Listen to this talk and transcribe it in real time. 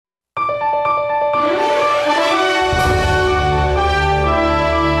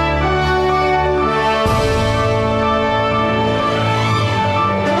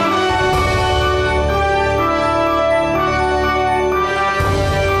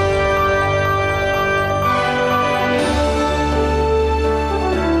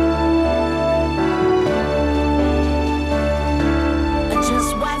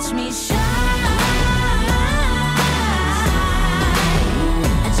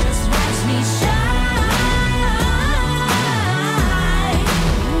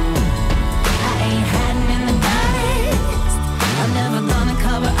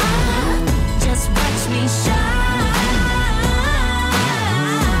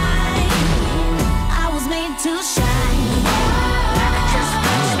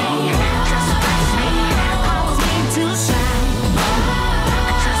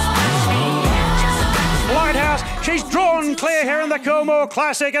the Coolmore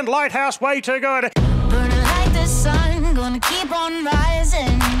Classic, and Lighthouse way too good. Burning like the sun, gonna keep on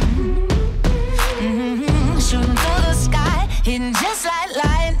rising. Shooting through the sky, hitting just like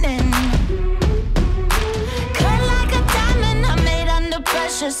lightning. Cut like a diamond, I'm made under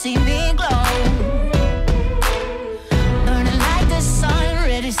pressure, see me glow. Burning like the sun,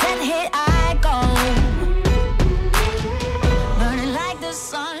 ready, set, hit, I go. Burning like the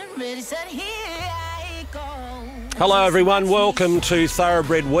sun, ready, set, here I go. Hello everyone, welcome to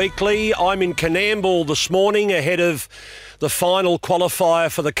Thoroughbred Weekly. I'm in Coonamble this morning ahead of the final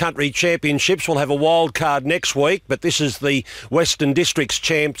qualifier for the Country Championships. We'll have a wild card next week, but this is the Western Districts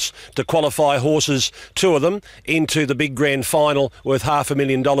champs to qualify horses, two of them, into the big grand final worth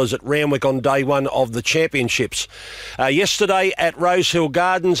 $500,000 at Randwick on day one of the championships. Yesterday at Rosehill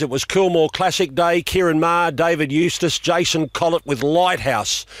Gardens, it was Coolmore Classic Day. Ciaron Maher, David Eustace, Jason Collett with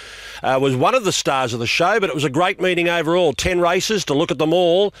Lighthouse was one of the stars of the show, but it was a great meeting overall. 10 races to look at them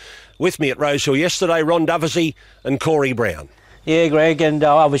all. With me at Rosehill yesterday, Ron Duversey and Corey Brown. Yeah, Greg, and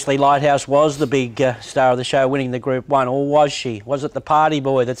obviously Lighthouse was the big star of the show, winning the Group 1, or was she? Was it the party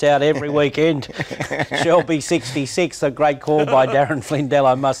boy that's out every weekend? Shelby 66, a great call by Darren Flindell,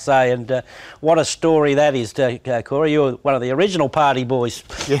 I must say, and what a story that is, Corey. You were one of the original party boys.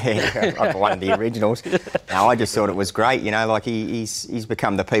 Yeah, I'm one of the originals. No, I just thought it was great, you know, like he's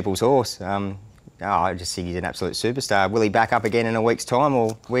become the people's horse. I just think he's an absolute superstar. Will he back up again in a week's time,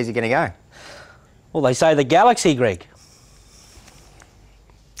 or where's he going to go? Well, they say the Galaxy, Greg.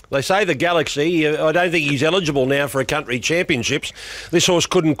 They say the Galaxy. I don't think he's eligible now for a Country Championships. This horse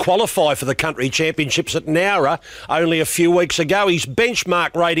couldn't qualify for the Country Championships at Nowra only a few weeks ago. His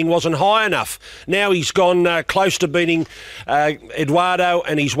benchmark rating wasn't high enough. Now he's gone close to beating Eduardo,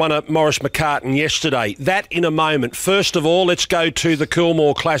 and he's won at Maurice McCartan yesterday. That in a moment. First of all, let's go to the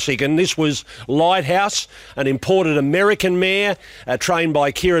Coolmore Classic, and this was Lighthouse, an imported American mare trained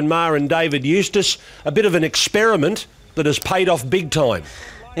by Ciaron Maher and David Eustace. A bit of an experiment that has paid off big time.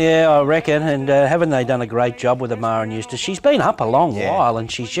 Yeah, I reckon, and haven't they done a great job with Amara and Eustace? She's been up a long while,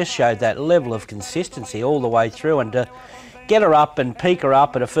 and she's just showed that level of consistency all the way through, and to get her up and peak her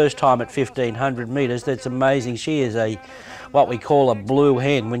up at a first time at 1,500 metres, that's amazing. She is what we call a blue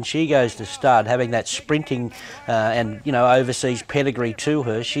hen. When she goes to stud, having that sprinting and, you know, overseas pedigree to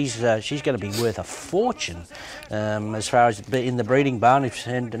her, she's going to be worth a fortune as far as in the breeding barn,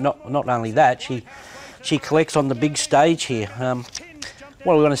 and not only that, she collects on the big stage here.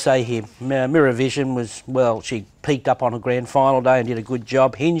 What are we going to say here? Mirror Vision was, well, she peaked up on a grand final day and did a good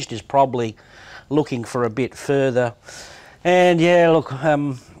job. Hinged is probably looking for a bit further. And, yeah, look,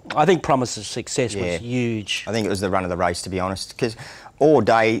 I think Promise of Success was huge. I think it was the run of the race, to be honest, because all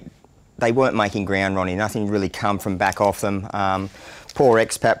day they weren't making ground, Ronnie. Nothing really come from back off them. Poor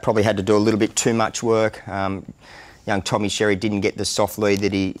expat probably had to do a little bit too much work. Young Tommy Sherry didn't get the soft lead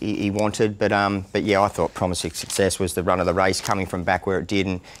that he wanted, but yeah, I thought Promise of Success was the run of the race, coming from back where it did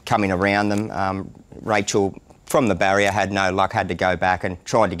and coming around them. Rachel, from the barrier, had no luck, had to go back and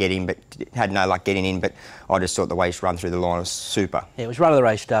tried to get in, but had no luck getting in. But I just thought the way she run through the line was super. Yeah, it was run of the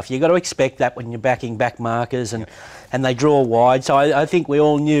race stuff. You've got to expect that when you're backing back markers and they draw wide. So I think we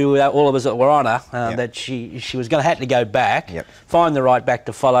all knew, all of us that were on her, that she was going to have to go back, find the right back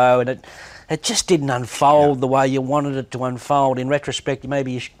to follow, and it just didn't unfold the way you wanted it to unfold. In retrospect,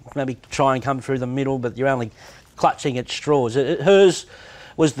 maybe you try and come through the middle, but you're only clutching at straws. Hers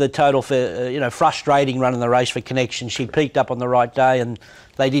was the total for frustrating running the race for Connection. She peaked up on the right day, and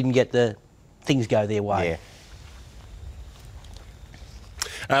they didn't get the things go their way.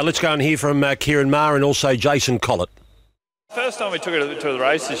 Yeah. Let's go and hear from Ciaron Maher and also Jason Collett. First time we took her to the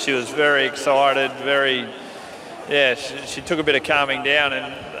races, she was very excited, she took a bit of calming down,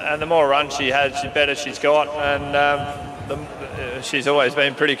 and the more runs she had, the better she's got, and she's always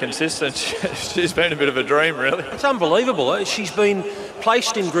been pretty consistent. She's been a bit of a dream, really. It's unbelievable. She's been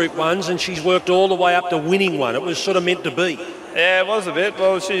placed in Group 1s and she's worked all the way up to winning one. It was sort of meant to be. Yeah, it was a bit.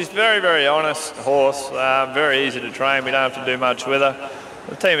 Well, she's very, very honest horse, very easy to train. We don't have to do much with her.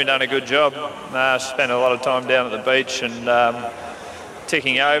 The team have done a good job. She spent a lot of time down at the beach and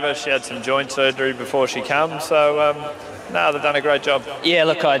ticking over. She had some joint surgery before she came, so they've done a great job. Yeah,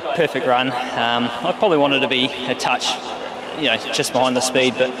 look, I had perfect run. I probably wanted to be a touch, just behind the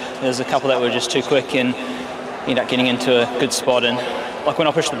speed, but there's a couple that were just too quick and ended up getting into a good spot. And like when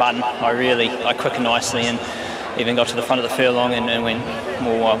I pushed the button, I quickened nicely and even got to the front of the furlong and went,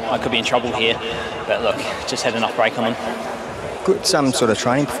 well, I could be in trouble here. But look, just had enough brake on them. Good, some sort of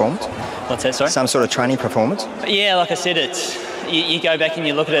training performance. What's that, sorry? Some sort of training performance. Yeah, like I said, it's you go back and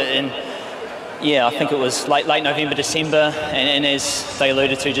you look at it, and I think it was late November, December, and as they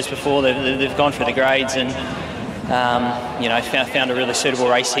alluded to just before, they've gone through the grades, and Found a really suitable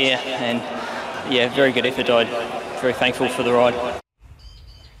race here, and yeah, very good effort. I'm very thankful for the ride.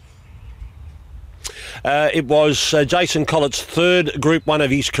 It was Jason Collett's third Group 1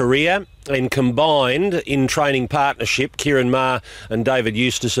 of his career, and combined in training partnership, Kieran Maher and David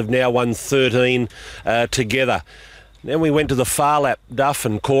Eustace have now won 13 together. Then we went to the far lap, Duff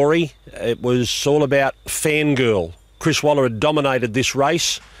and Corey. It was all about Fangirl. Chris Waller had dominated this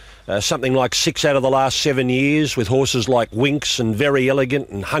race, something like 6 out of the last 7 years, with horses like Winks and Very Elegant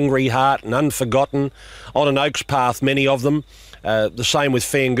and Hungry Heart and Unforgotten, on an Oaks path, many of them. The same with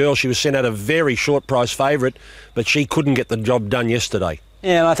Fangirl. She was sent out a very short price favourite, but she couldn't get the job done yesterday.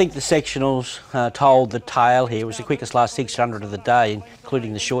 Yeah, and I think the sectionals told the tale here. It was the quickest last 600 of the day,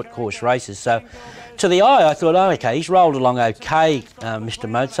 including the short course races. So to the eye, I thought, oh, okay, he's rolled along okay, Mr.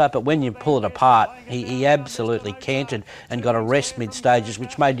 Mozart, but when you pull it apart, he absolutely canted and got a rest mid-stages,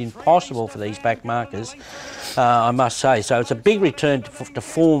 which made it impossible for these back markers, I must say. So it's a big return to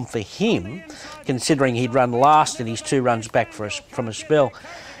form for him, considering he'd run last in his 2 runs back from a spell.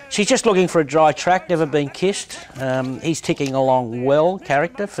 She's just looking for a dry track, never been kissed. He's ticking along well,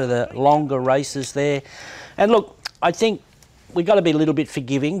 character, for the longer races there. And look, I think we've got to be a little bit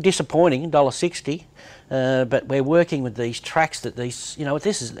forgiving. Disappointing, $1.60. But we're working with these tracks that these,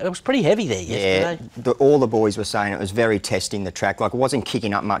 it was pretty heavy there yesterday. Yeah, all the boys were saying it was very testing, the track. Like, it wasn't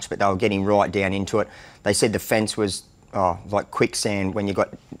kicking up much, but they were getting right down into it. They said the fence was like quicksand when you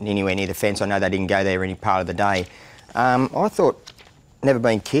got anywhere near the fence. I know they didn't go there any part of the day. I thought Never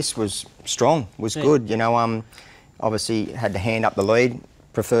Been Kissed was strong, was good. Obviously had to hand up the lead,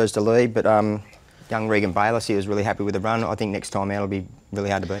 prefers to lead, but young Regan Bayliss, he was really happy with the run. I think next time out it'll be really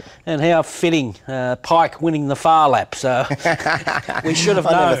hard to beat. And how fitting, Pike winning the far lap, so we should have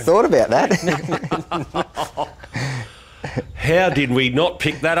known. I never thought about that. How did we not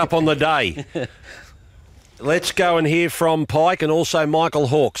pick that up on the day? Let's go and hear from Pike and also Michael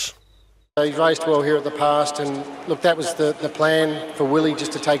Hawkes. He's raced well here at the past, and look, that was the plan for Willie,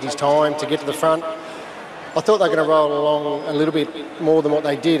 just to take his time to get to the front. I thought they were going to roll along a little bit more than what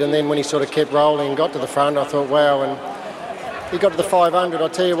they did, and then when he sort of kept rolling and got to the front, I thought, wow. And he got to the 500. I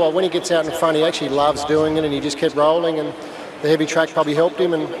tell you what, when he gets out in front, he actually loves doing it, and he just kept rolling, and the heavy track probably helped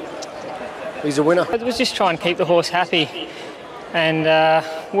him, and he's a winner. It was just trying to keep the horse happy, and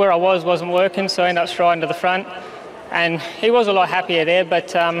where I wasn't working, so I ended up striding to the front, and he was a lot happier there,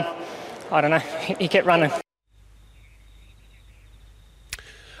 but I don't know, he kept running.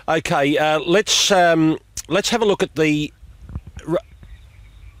 Okay, let's have a look at the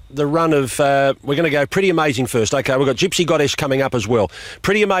run of... we're going to go Pretty Amazing first. Okay, we've got Gypsy Goddess coming up as well.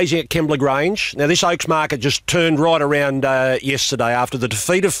 Pretty Amazing at Kembla Grange. Now, this Oaks market just turned right around yesterday after the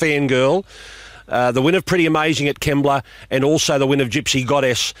defeat of Fangirl, the win of Pretty Amazing at Kembla, and also the win of Gypsy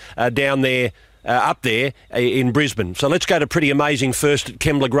Goddess down there, up there in Brisbane. So let's go to Pretty Amazing first at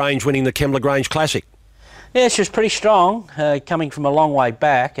Kembla Grange, winning the Kembla Grange Classic. Yeah, she was pretty strong, coming from a long way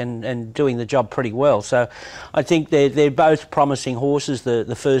back and doing the job pretty well. So I think they're both promising horses,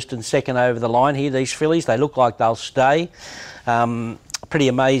 the first and second over the line here, these fillies. They look like they'll stay. Pretty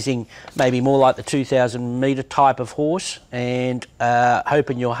Amazing, maybe more like the 2,000 metre type of horse, and Hope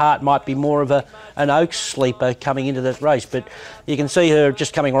in Your Heart might be more of an Oaks sleeper coming into that race. But you can see her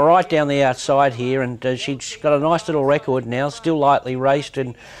just coming right down the outside here, and she's got a nice little record now, still lightly raced,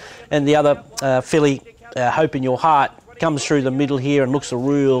 and the other filly, Hope in Your Heart, comes through the middle here and looks a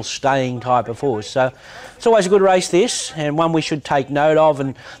real staying type of horse. So it's always a good race, this, and one we should take note of.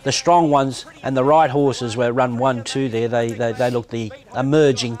 And the strong ones and the right horses where run 1, 2 there, they look the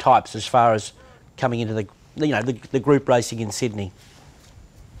emerging types as far as coming into the group racing in Sydney.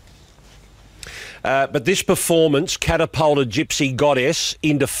 But this performance catapulted Gypsy Goddess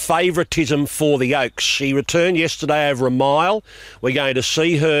into favouritism for the Oaks. She returned yesterday over a mile. We're going to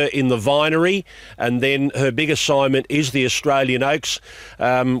see her in the Vinery, and then her big assignment is the Australian Oaks.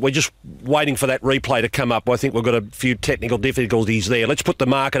 We're just waiting for that replay to come up. I think we've got a few technical difficulties there. Let's put the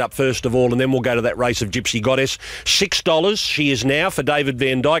market up first of all, and then we'll go to that race of Gypsy Goddess. $6 she is now for David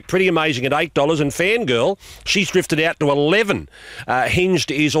Van Dyke. Pretty Amazing at $8. And Fangirl, she's drifted out to 11.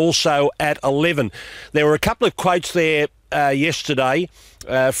 Hinged is also at 11. There were a couple of quotes there yesterday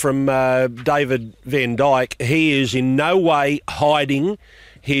from David Van Dyke. He is in no way hiding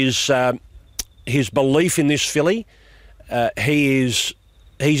his belief in this filly. He's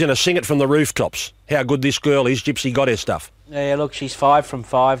going to sing it from the rooftops, how good this girl is, Gypsy Goddess stuff. Yeah, look, she's 5 from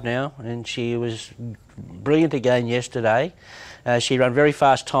 5 now, and she was brilliant again yesterday. She ran very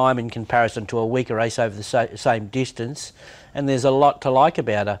fast time in comparison to a weaker race over the same distance, and there's a lot to like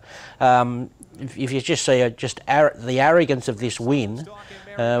about her. If you just see her, the arrogance of this win,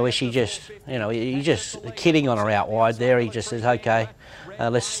 where she just, you're just kidding on her out wide there. He just says, okay,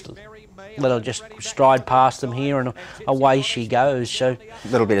 let's let her just stride past them here, and away she goes. So a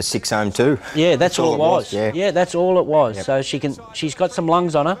little bit of 6 home too. Yeah, that's all it was. Yeah, that's all it was. Yep. So she's got some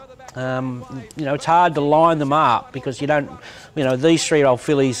lungs on her. It's hard to line them up because you don't, these 3-year-old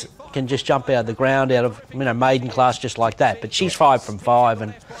fillies can just jump out of the ground out of maiden class just like that. But she's 5 from 5,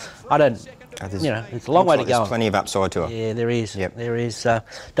 and I don't. It's a long way to go. There's plenty of upside to her. Yeah, there is. Yep. There is.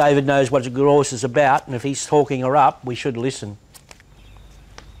 David knows what a good horse is about, and if he's talking her up, we should listen.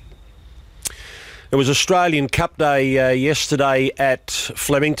 It was Australian Cup Day yesterday at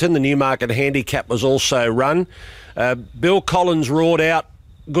Flemington. The Newmarket Handicap was also run. Bill Collins roared out,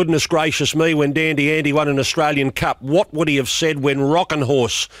 "Goodness gracious me," when Dandy Andy won an Australian Cup. What would he have said when Rockin'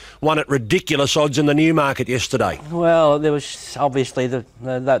 Horse won at ridiculous odds in the Newmarket yesterday? Well, there was obviously they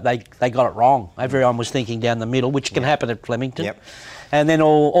got it wrong. Everyone was thinking down the middle, which can happen at Flemington. Yep. And then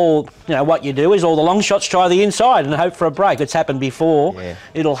all what you do is all the long shots try the inside and hope for a break. It's happened before. Yeah.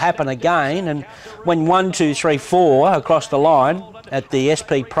 It'll happen again. And when 1, 2, 3, 4 across the line at the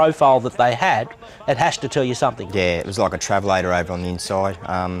SP profile that they had, it has to tell you something. Yeah, it was like a travelator over on the inside.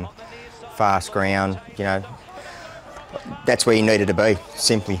 Fast ground, that's where you needed to be,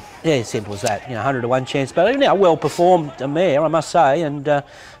 simply. Yeah, simple as that. 100 to 1 chance. But well performed a mare, I must say. And the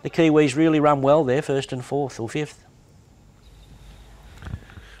Kiwis really run well there, 1st and 4th or 5th.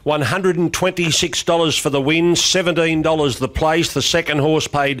 $126 for the win, $17 the place. The second horse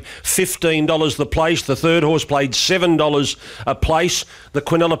paid $15 the place. The third horse paid $7 a place. The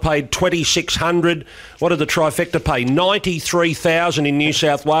Quinella paid $2,600. What did the trifecta pay? $93,000 in New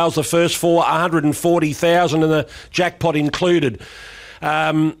South Wales. The first 4, $140,000, and the jackpot included.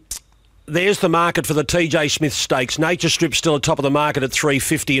 There's the market for the TJ Smith Stakes. Nature Strip still at top of the market at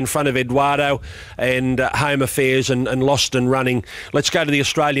 $350 in front of Eduardo, and Home Affairs and Lost and Running. Let's go to the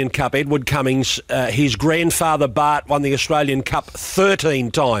Australian Cup. Edward Cummings, his grandfather Bart won the Australian Cup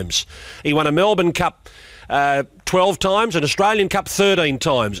 13 times. He won a Melbourne Cup 12 times, an Australian Cup 13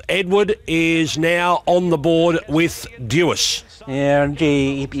 times. Edward is now on the board with Duis. Yeah, and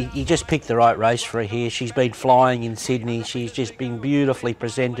he just picked the right race for her here. She's been flying in Sydney. She's just been beautifully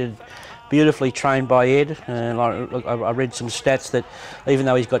presented, beautifully trained by Ed. And I read some stats that even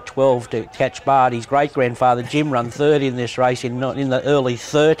though he's got 12 to catch Bart, his great-grandfather Jim ran third in this race in the early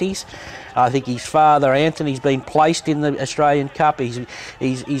 30s. I think his father Anthony's been placed in the Australian Cup.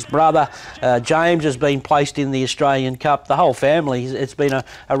 His brother James has been placed in the Australian Cup. The whole family, it's been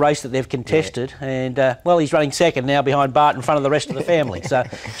a race that they've contested. Yeah. And he's running second now behind Bart in front of the rest of the family. So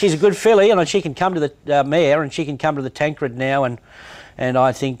she's a good filly, and she can come to the mare, and she can come to the Tancred now, and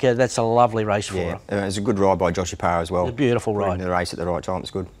I think that's a lovely race for her. It was a good ride by Joshy Parr as well. A beautiful ride. The race at the right time,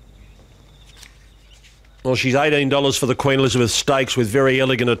 it's good. Well, she's $18 for the Queen Elizabeth Stakes with Very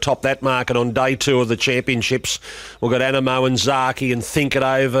Elegant atop that market on day 2 of the championships. We've got Animo and Zaki and Think It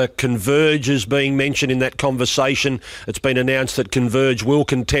Over. Converge is being mentioned in that conversation. It's been announced that Converge will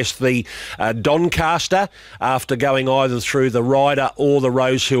contest the Doncaster after going either through the Ryder or the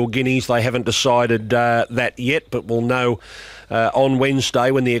Rosehill Guineas. They haven't decided that yet, but we'll know on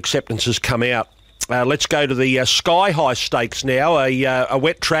Wednesday when the acceptances come out. Let's go to the Sky High Stakes now, a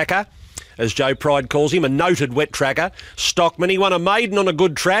wet tracker, as Joe Pride calls him, a noted wet tracker. Stockman, he won a maiden on a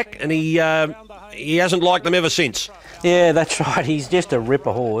good track, and he hasn't liked them ever since. Yeah, that's right. He's just a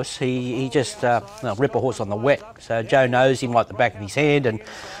ripper horse. He just ripper horse on the wet. So Joe knows him like the back of his hand, and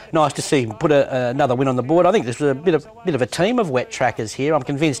nice to see him put another win on the board. I think there's a bit of a team of wet trackers here. I'm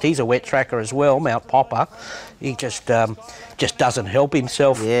convinced he's a wet tracker as well, Mount Popper. He just doesn't help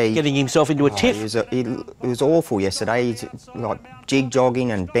himself, getting himself into a tiff. He was awful yesterday. He's like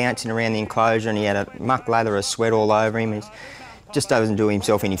jig-jogging and bouncing around the enclosure, and he had a muck lather of sweat all over him. He just doesn't do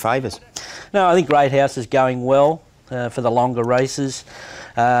himself any favours. No, I think Great House is going well for the longer races.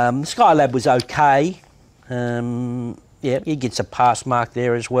 Skylab was okay. He gets a pass mark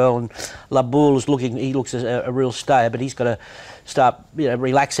there as well. And Laboul is looks a real stayer, but he's got to start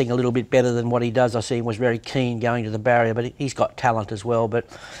relaxing a little bit better than what he does. I see him was very keen going to the barrier, but he's got talent as well. But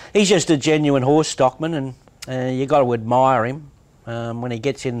he's just a genuine horse, Stockman, and you've got to admire him. When he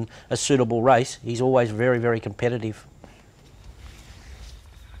gets in a suitable race, he's always very, very competitive.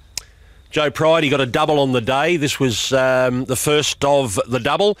 Joe Pride, he got a double on the day. This was the first of the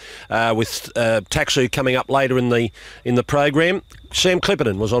double, with Taxu coming up later in the program. Sam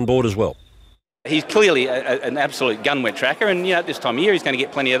Clipperton was on board as well. He's clearly an absolute gun-wet tracker, and at this time of year he's going to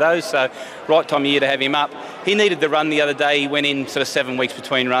get plenty of those, so right time of year to have him up. He needed the run the other day. He went in sort of 7 weeks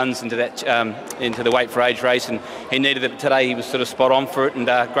between runs into that into the Weight for Age race, and he needed it. Today he was sort of spot on for it, and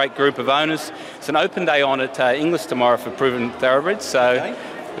a great group of owners. It's an open day on at Inglis tomorrow for proven thoroughbreds, so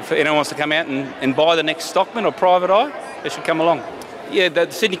if anyone wants to come out and buy the next Stockman or Private Eye, they should come along. Yeah,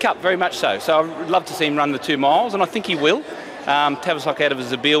 the Sydney Cup, very much so. So I'd love to see him run the 2 miles, and I think he will. Tavistock out of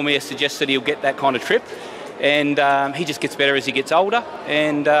his Zabeel mare suggests that he'll get that kind of trip, and he just gets better as he gets older,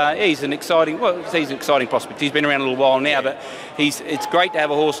 and he's an exciting prospect. He's been around a little while now, but it's great to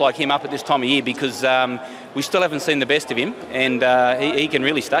have a horse like him up at this time of year, because we still haven't seen the best of him, and he can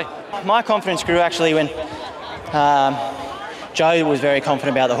really stay. My confidence grew actually when Joe was very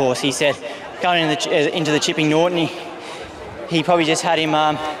confident about the horse. He said going into the Chipping Norton, he probably just had him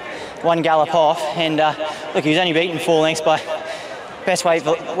one gallop off, and look, he was only beaten 4 lengths by best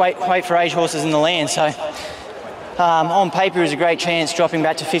weight for age horses in the land. So on paper, it was a great chance, dropping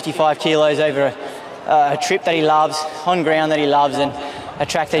back to 55 kilos over a trip that he loves, on ground that he loves, and a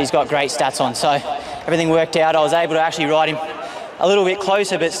track that he's got great stats on. So everything worked out. I was able to actually ride him a little bit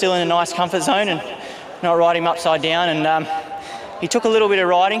closer, but still in a nice comfort zone, and not ride him upside down. And he took a little bit of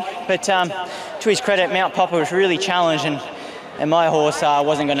riding, but to his credit, Mount Popper was really challenged, and my horse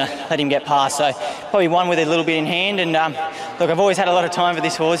wasn't going to let him get past, so probably won with it a little bit in hand. And look, I've always had a lot of time for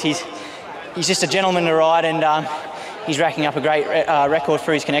this horse. He's just a gentleman to ride, and he's racking up a great record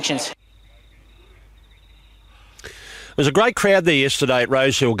for his connections. There was a great crowd there yesterday at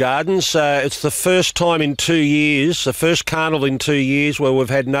Rosehill Gardens. It's the first time in 2 years, the first carnival in 2 years where we've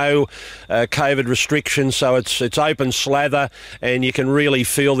had no COVID restrictions, so it's open slather, and you can really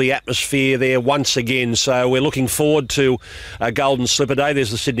feel the atmosphere there once again. So we're looking forward to Golden Slipper Day.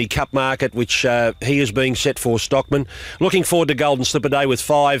 There's the Sydney Cup Market, which he is being set for Stockman. Looking forward to Golden Slipper Day with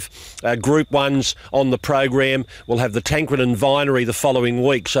 5 Group 1s on the program. We'll have the Tancred and Vinery the following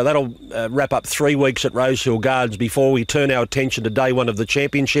week, so that'll wrap up 3 weeks at Rosehill Gardens before we turn our attention to day 1 of the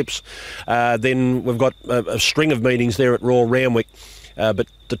championships. Then we've got a string of meetings there at Royal Randwick, but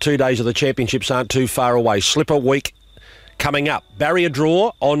the 2 days of the championships aren't too far away. Slipper week coming up. Barrier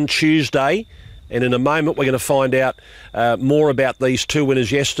draw on Tuesday, and in a moment we're going to find out more about these 2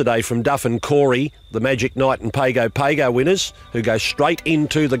 winners yesterday from Duff and Corey, the Magic Knight and Pago winners, who go straight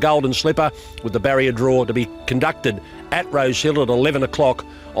into the Golden Slipper, with the barrier draw to be conducted at Rosehill at 11 o'clock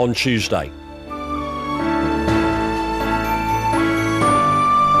on Tuesday.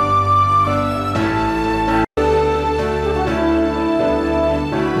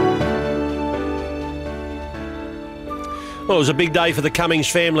 Well, it was a big day for the Cummings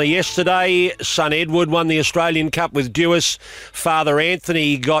family yesterday. Son Edward won the Australian Cup with Duis. Father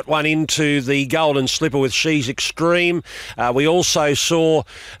Anthony got one into the Golden Slipper with She's Extreme. We also saw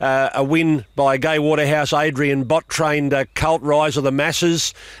a win by Gay Waterhouse Adrian Bott-trained Colt Rise of the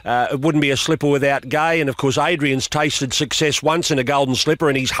Masses. It wouldn't be a slipper without Gay, and of course Adrian's tasted success once in a Golden Slipper,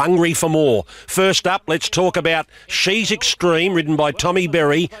 and he's hungry for more. First up, let's talk about She's Extreme, ridden by Tommy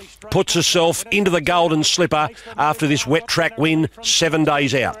Berry, puts herself into the Golden Slipper after this wet track win 7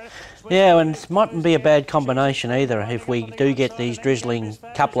 days out. Yeah, and it mightn't be a bad combination either. If we do get these drizzling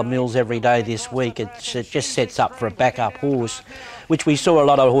couple of mils every day this week, it just sets up for a backup horse, which we saw a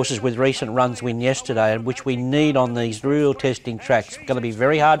lot of horses with recent runs win yesterday, and which we need on these real testing tracks. It's going to be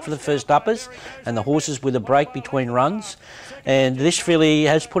very hard for the first uppers and the horses with a break between runs. And this filly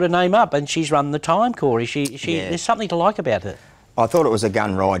has put a name up, and she's run the time, Corey. There's something to like about her. I thought it was a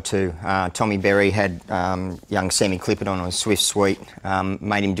gun ride too. Tommy Berry had young Sammy Clippert on a Swift Sweet,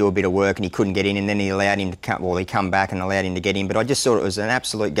 made him do a bit of work, and he couldn't get in, and then he allowed him to come back and allowed him to get in. But I just thought it was an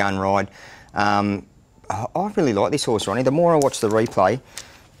absolute gun ride. I really like this horse, Ronnie. The more I watch the replay,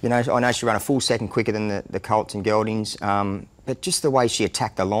 I know she ran a full second quicker than the Colts and Geldings, but just the way she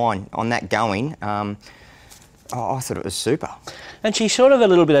attacked the line on that going, I thought it was super. And she's sort of a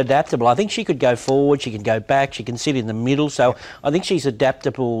little bit adaptable. I think she could go forward, she can go back, she can sit in the middle. So I think she's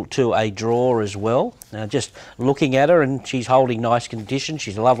adaptable to a draw as well. Just looking at her, and she's holding nice condition.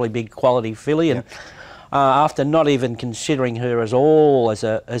 She's a lovely big quality filly. And after not even considering her as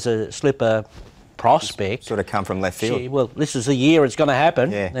a slipper prospect, sort of come from left field. This is the year it's going to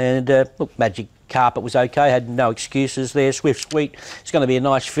happen. Yeah. And look, Magic Carpet was okay, had no excuses there. Swift Sweet, it's going to be a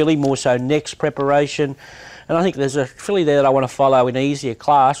nice filly, more so next preparation. And I think there's a filly there that I want to follow in easier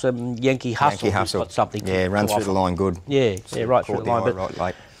class, Yankee Hustle. Who's got something to run through the line good. Yeah, right through the line. But right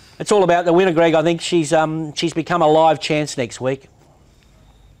late. It's all about the winner, Greg. I think she's become a live chance next week.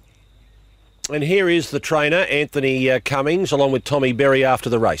 And here is the trainer, Anthony Cummings, along with Tommy Berry after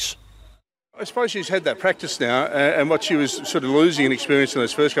the race. I suppose she's had that practice now, and what she was sort of losing in experience in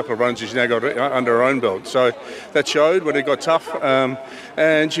those first couple of runs, she's now got under her own belt. So that showed when it got tough,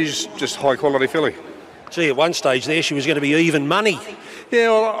 and she's just high quality filly. See, at one stage there, she was going to be even money. Yeah,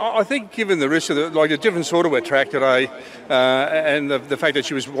 well, I think given the risk of a different sort of wet track today, and the fact that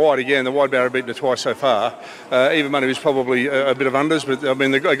she was wide again, the wide barrier beaten her twice so far, even money was probably a bit of unders, but I mean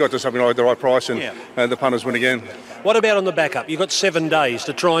they got to something like the right price, and the punters win again. What about on the backup? You've got 7 days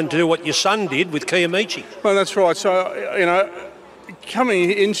to try and do what your son did with Kiamichi. Well, that's right. So, coming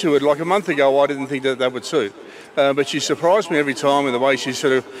into it, like a month ago, I didn't think that would suit. But she surprised me every time in the way she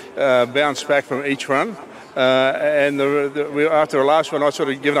sort of bounced back from each run. And after the last one, I sort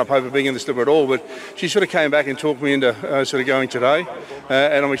of given up hope of being in the slipper at all, but she sort of came back and talked me into sort of going today,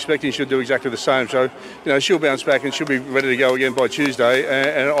 and I'm expecting she'll do exactly the same. So, she'll bounce back and she'll be ready to go again by Tuesday,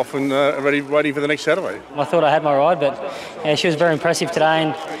 and often waiting for the next Saturday. I thought I had my ride, but she was very impressive today,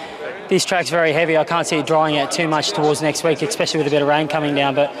 and this track's very heavy. I can't see it drying out too much towards next week, especially with a bit of rain coming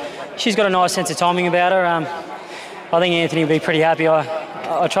down, but she's got a nice sense of timing about her. I think Anthony will be pretty happy.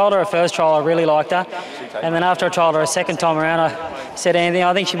 I trialled her a first trial, I really liked her. And then after I trialled her a second time around, I said, Anthony,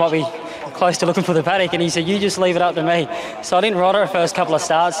 I think she might be close to looking for the paddock. And he said, you just leave it up to me. So I didn't ride her the first couple of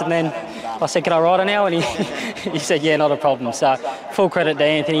starts. And then I said, can I ride her now? And he said, yeah, not a problem. So full credit to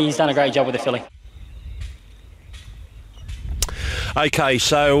Anthony. He's done a great job with the filly. OK,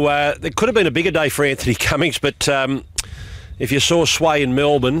 so it could have been a bigger day for Anthony Cummings, but if you saw Sway in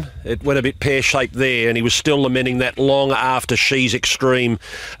Melbourne, it went a bit pear-shaped there, and he was still lamenting that long after She's Extreme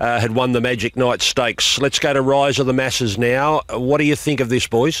had won the Magic Night Stakes. Let's go to Rise of the Masses now. What do you think of this,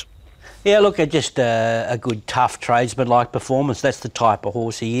 boys? Yeah, look, just a good, tough tradesman-like performance. That's the type of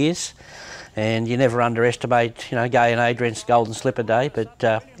horse he is. And you never underestimate, Gay and Adrian's Golden Slipper Day, but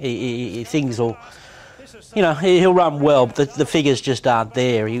things will... he'll run well, but the figures just aren't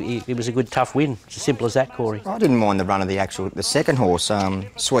there. It was a good, tough win. It's as simple as that, Corey. I didn't mind the run of the second horse,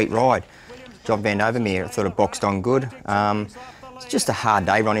 Sweet Ride. John Van Overmeer, I thought it boxed on good. It's just a hard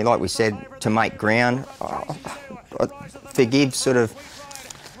day, Ronnie, like we said, to make ground. Forgive sort of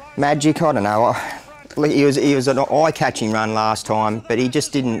Magic, I don't know. He was an eye-catching run last time, but he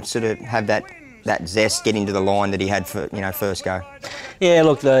just didn't sort of have that zest getting to the line that he had for first go. Yeah,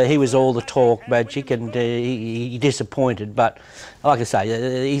 look, he was all the talk, Magic, and he disappointed. But like I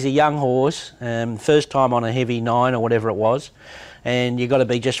say, he's a young horse, first time on a heavy 9 or whatever it was, and you've got to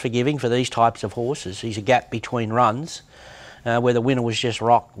be just forgiving for these types of horses. He's a gap between runs. Where the winner was just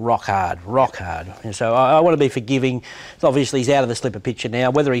rock hard. And so I want to be forgiving. Obviously, he's out of the slipper picture now.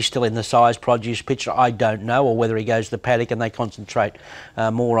 Whether he's still in the size produce picture, I don't know, or whether he goes to the paddock and they concentrate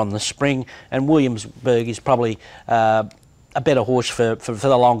more on the spring. And Williamsburg is probably a better horse for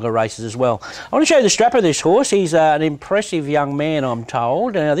the longer races as well. I want to show you the strap of this horse. He's an impressive young man, I'm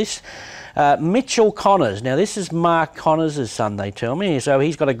told. Now, this... Mitchell Connors. Now, this is Mark Connors' son, they tell me, so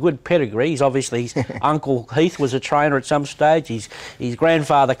he's got a good pedigree. He's obviously, his uncle Heath was a trainer at some stage. His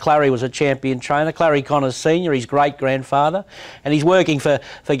grandfather, Clary, was a champion trainer. Clary Connors Sr., his great-grandfather. And he's working for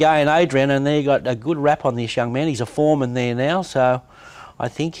Gay and Adrian, and they got a good rap on this young man. He's a foreman there now, so I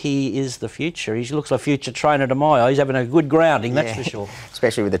think he is the future. He looks like a future trainer to my eye. He's having a good grounding, that's for sure.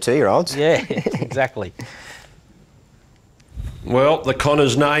 Especially with the 2-year-olds. Yeah, exactly. Well, the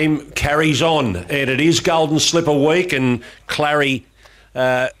Connors name carries on, and it is Golden Slipper week, and Clary,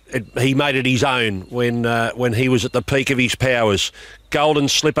 he made it his own when he was at the peak of his powers. Golden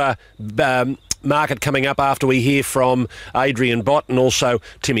Slipper market coming up after we hear from Adrian Bott and also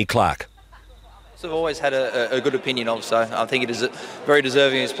Timmy Clark. I've always had a good opinion of, so I think it is very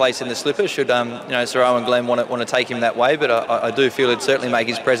deserving of his place in the slipper. Should Sir Owen Glenn want to take him that way, but I do feel it'd certainly make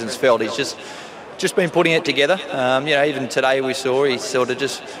his presence felt. He's just been putting it together. Even today we saw he's sort of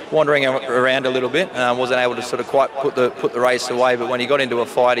just wandering around a little bit. Wasn't able to sort of quite put the race away, but when he got into a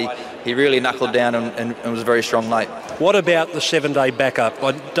fight, he really knuckled down and was very strong late. What about the 7-day backup?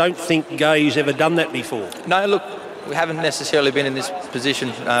 I don't think Gay's ever done that before. No, look, we haven't necessarily been in this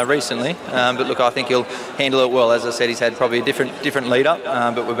position recently, but look, I think he'll handle it well. As I said, he's had probably a different lead up,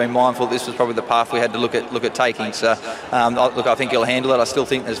 but we've been mindful this was probably the path we had to look at taking. So, look, I think he'll handle it. I still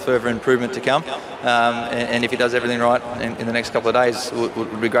think there's further improvement to come, and if he does everything right in the next couple of days, it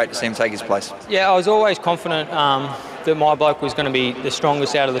would be great to see him take his place. Yeah, I was always confident that my bloke was going to be the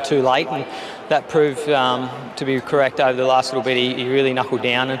strongest out of the two late, and that proved to be correct over the last little bit. He really knuckled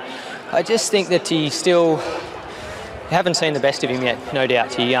down, and I just think that he still... haven't seen the best of him yet, no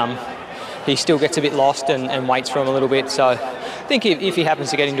doubt. He still gets a bit lost and waits for him a little bit. So I think if he happens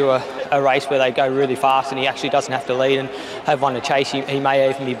to get into a race where they go really fast and he actually doesn't have to lead and have one to chase, he may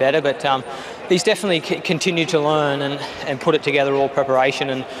even be better. But he's definitely continued to learn and put it together all preparation,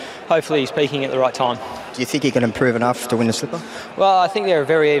 and hopefully he's peaking at the right time. Do you think he can improve enough to win the Slipper? Well, I think they're a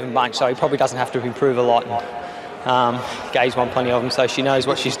very even bunch, so he probably doesn't have to improve a lot. Gay's won plenty of them, so she knows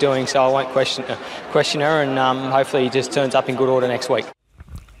what she's doing, so I won't question her, and hopefully he just turns up in good order next week.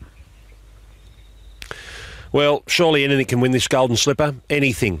 Well, surely anything can win this Golden Slipper.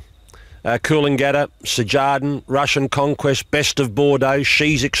 Anything. Coolangatta, Sajardin, Russian Conquest, Best of Bordeaux,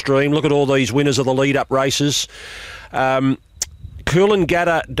 She's Extreme. Look at all these winners of the lead-up races.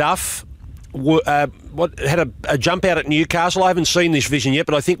 Coolangatta Duff had a jump out at Newcastle. I haven't seen this vision yet,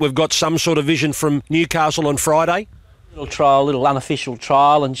 but I think we've got some sort of vision from Newcastle on Friday. Little unofficial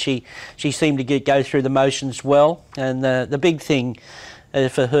trial, and she seemed to go through the motions well. And the big thing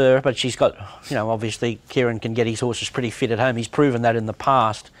for her, but she's got, obviously Kieran can get his horses pretty fit at home. He's proven that in the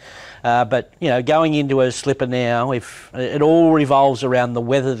past. But, going into her Slipper now, if it all revolves around the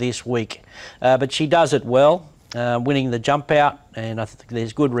weather this week. But she does it well, winning the jump out, and I think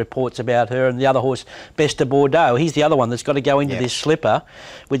there's good reports about her. And the other horse, Best of Bordeaux, he's the other one that's got to go into this Slipper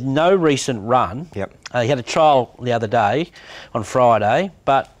with no recent run. Yep. He had a trial the other day on Friday,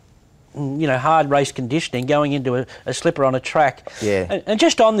 but hard race conditioning going into a Slipper on a track. Yeah. And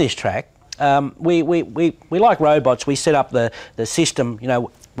just on this track, we like robots. We set up the system,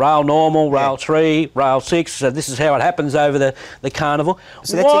 rail normal, rail 3, rail 6. So this is how it happens over the carnival.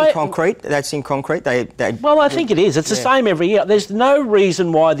 So that's in concrete? That's in concrete? Well, I think it is. It's the same every year. There's no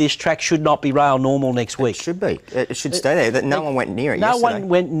reason why this track should not be rail normal next week. It should be. It should stay there. No one went near it yesterday. No one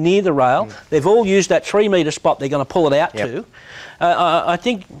went near the rail. They've all used that 3 metre spot they're going to pull it out to. I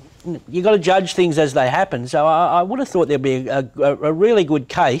think you've got to judge things as they happen. So I would have thought there'd be a really good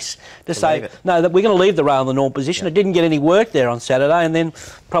case to say, no, that we're going to leave the rail in the normal position. It didn't get any work there on Saturday, and then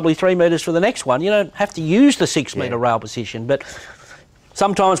probably 3 metres for the next one. You don't have to use the 6 metre rail position, but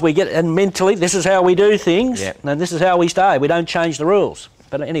sometimes we get, and mentally, this is how we do things, and this is how we stay. We don't change the rules.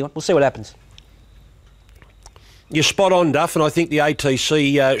 But anyway, we'll see what happens. You're spot on, Duff, and I think the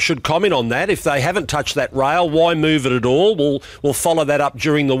ATC should comment on that. If they haven't touched that rail, why move it at all? We'll follow that up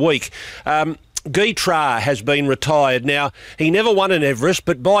during the week. Guy Tra has been retired. Now, he never won an Everest,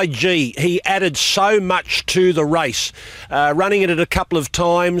 but by gee, he added so much to the race. Running it at a couple of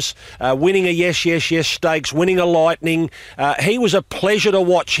times, winning a Yes, Yes, Yes stakes, winning a Lightning. He was a pleasure to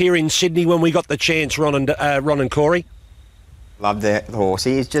watch here in Sydney when we got the chance, Ron and Corey. Love the horse.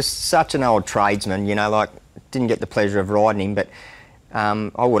 He's just such an old tradesman, didn't get the pleasure of riding him, but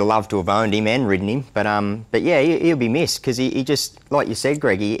I would have loved to have owned him and ridden him. But yeah, he'll be missed because he just, like you said,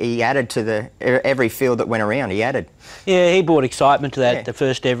 Greg, he added to every field that went around. He added. Yeah, he brought excitement to that, the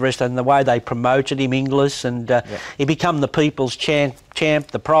first Everest, and the way they promoted him, Inglis, and he became the people's champ,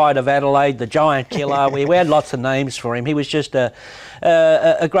 the pride of Adelaide, the giant killer. We had lots of names for him. He was just a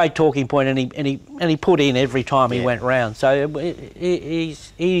great talking point, and he put in every time he went round. So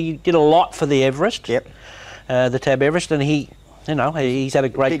he did a lot for the Everest. The Tab Everest, and he's had a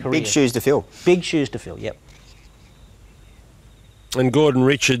great career. Big shoes to fill. Big shoes to fill, yep. And Gordon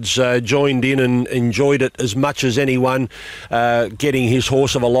Richards joined in and enjoyed it as much as anyone, getting his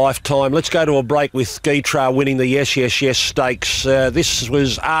horse of a lifetime. Let's go to a break with Guy Tra winning the Yes, Yes, Yes stakes. This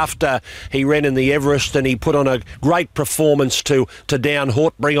was after he ran in the Everest, and he put on a great performance to Down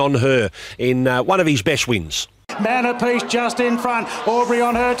Hort, Bring On Her, in one of his best wins. Man apiece just in front. Aubrey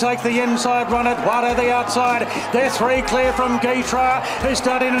On Her take the inside run at Wada the outside. They're 3 clear from Guy Tra, who's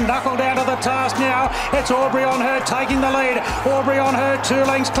starting to knuckle down to the task now. It's Aubrey On Her taking the lead. Aubrey On Her 2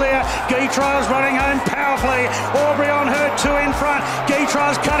 lengths clear. Guy Tra's running home powerfully. Aubrey On Her 2 in front. Guy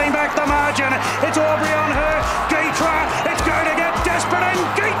Tra's cutting back the margin. It's Aubrey On Her. Guy Tra, it's going to get desperate, and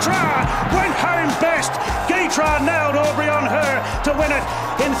Guy Tra went home best. Guy Tra nailed Aubrey On Her to win it.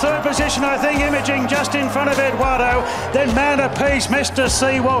 In 3rd position, I think, Imaging just in front of Eduardo. Then Man Apiece, Mr.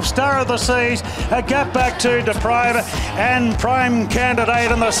 Seawolf, Star of the Seas, a gap back to Deprive, and Prime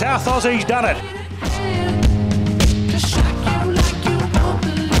Candidate, and the South Aussies done it.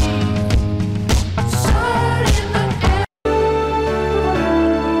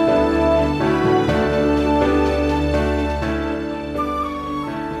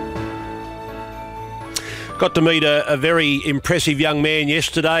 Got to meet a very impressive young man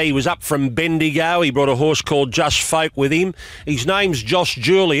yesterday. He was up from Bendigo. He brought a horse called Just Folk with him. His name's Josh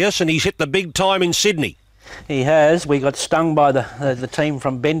Julius, and he's hit the big time in Sydney. He has. We got stung by the team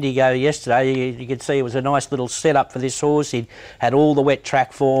from Bendigo yesterday. You could see it was a nice little setup for this horse. He'd had all the wet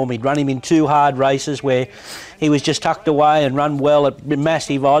track form. He'd run him in 2 hard races where he was just tucked away and run well at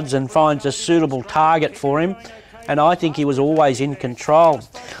massive odds, and finds a suitable target for him. and I think he was always in control.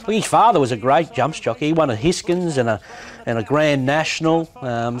 Look, his father was a great jumps jockey. He won a Hiskins and a Grand National,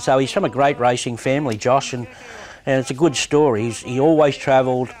 so he's from a great racing family, Josh, and it's a good story. He always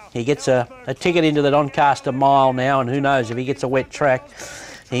travelled. He gets a ticket into the Doncaster Mile now, and who knows, if he gets a wet track,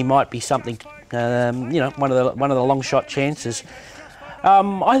 he might be something, one of the long shot chances.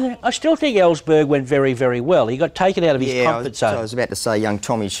 I still think Ellsberg went very, very well. He got taken out of his comfort zone. I was about to say young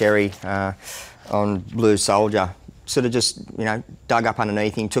Tommy Sherry on Blue Soldier sort of just, dug up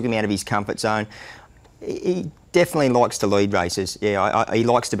underneath him, took him out of his comfort zone. He definitely likes to lead races. Yeah, he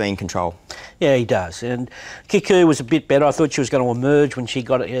likes to be in control. Yeah, he does. And Kiku was a bit better. I thought she was going to emerge when she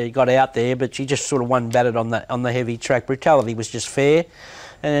got out there, but she just sort of one-batted on the heavy track. Brutality was just fair.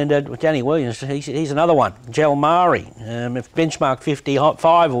 And Danny Williams, he's another one. Jel Mari, if benchmark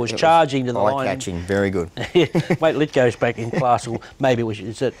 55 was charging to the line. Eye-catching, very good. Wait till it goes back in class, or maybe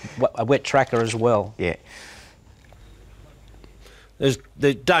it's a wet tracker as well. Yeah.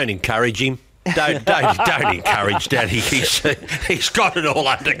 Don't encourage him. Don't encourage Danny. He's got it all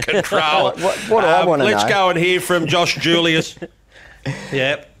under control. What I want to know. Let's go and hear from Josh Julius.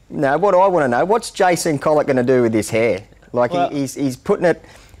 Yeah. No, what I want to know, what's Jason Collett going to do with this hair? Like, he's putting it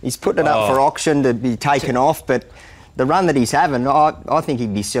up for auction to be taken off, but the run that he's having, I think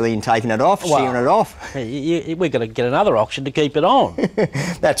he'd be silly in taking it off, shearing it off. We're going to get another auction to keep it on.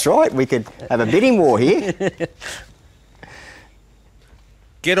 That's right. We could have a bidding war here.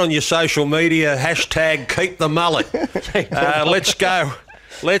 Get on your social media, hashtag keep the mullet.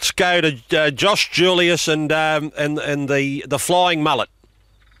 Let's go to Josh Julius and the flying mullet.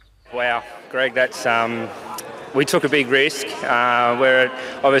 Wow, Greg, that's we took a big risk. We're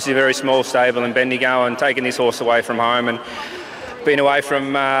obviously a very small stable in Bendigo, and taking this horse away from home and been away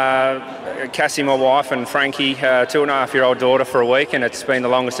from Cassie, my wife, and Frankie, 2.5-year-old daughter, for a week, and it's been the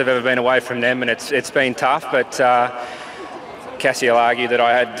longest I've ever been away from them, and it's been tough, but Cassie will argue that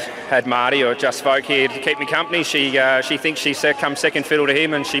I had Marty or Just Folk here to keep me company. She thinks she's come second fiddle to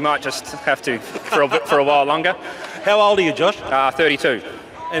him, and she might just have to for a while longer. How old are you, Josh? 32.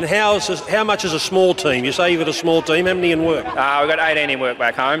 And how much is a small team? You say you've got a small team. How many in work? We've got 18 in work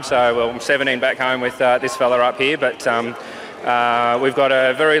back home, so I'm 17 back home with this fella up here. But we've got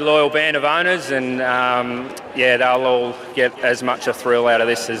a very loyal band of owners, and they'll all get as much a thrill out of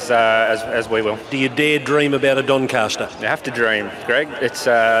this as we will. Do you dare dream about a Doncaster? You have to dream, Greg. It's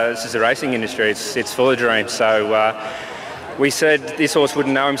this is the racing industry. It's full of dreams. So. We said this horse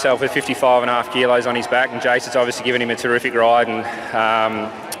wouldn't know himself with 55.5 kilos on his back, and Jason's obviously given him a terrific ride, and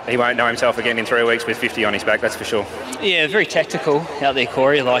he won't know himself again in 3 weeks with 50 on his back, that's for sure. Yeah, very tactical out there,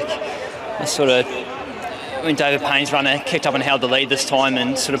 Corey. Like, I sort of, when David Payne's runner kicked up and held the lead this time,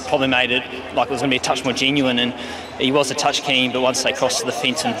 and sort of probably made it like it was going to be a touch more genuine, and he was a touch keen, but once they crossed to the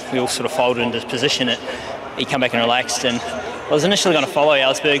fence and we all sort of folded into position, he came back and relaxed, and I was initially going to follow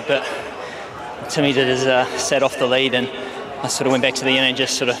Ellsberg, but Timmy did his set off the lead, and I sort of went back to the end and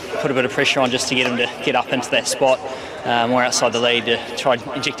just sort of put a bit of pressure on just to get him to get up into that spot more outside the lead to try and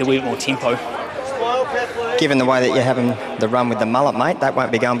inject a wee bit more tempo. Given the way that you're having the run with the mullet, mate, that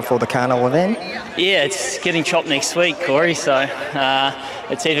won't be going before the carnival then? Yeah, it's getting chopped next week, Corey, so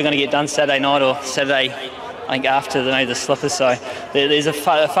it's either going to get done Saturday night or Saturday, I think, after the slippers. So there's a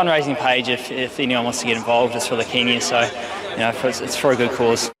fundraising page if anyone wants to get involved. It's for the Kenya, so it's for a good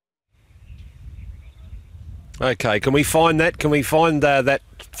cause. Okay, can we find that? Can we find that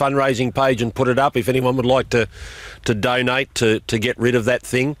fundraising page and put it up if anyone would like to donate to get rid of that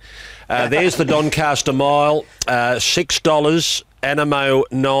thing? There's the Doncaster Mile, $6. Animo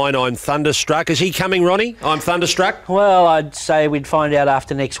 9, I'm Thunderstruck. Is he coming, Ronnie? I'm Thunderstruck? Well, I'd say we'd find out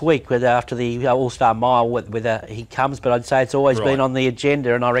after next week, after the All-Star Mile, whether he comes. But I'd say it's always been on the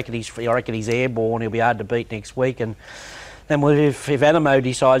agenda, and I reckon he's airborne. He'll be hard to beat next week, and then if Animo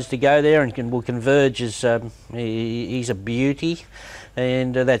decides to go there and will converge, he's a beauty,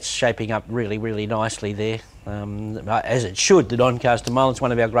 and that's shaping up really, really nicely there, as it should. The Doncaster Mile is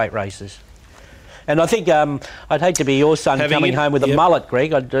one of our great races. And I think I'd hate to be your son coming home with a mullet,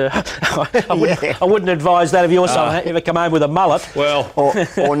 Greg. I wouldn't advise that of your son ever come home with a mullet. Well,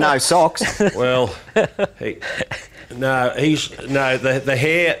 or no socks. Well, the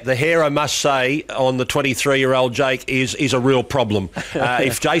hair, I must say, on the 23-year-old Jake is a real problem.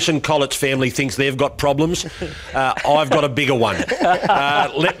 If Jason Collett's family thinks they've got problems, I've got a bigger one.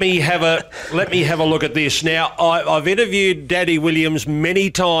 Let me have a look at this. Now, I've interviewed Daddy Williams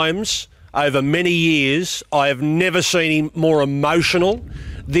many times over many years. I have never seen him more emotional.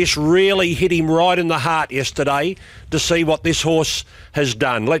 This really hit him right in the heart yesterday to see what this horse has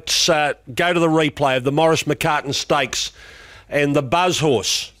done. Let's go to the replay of the Maurice McCartan Stakes and the Buzz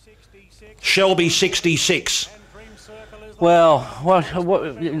horse, Shelby 66. Well,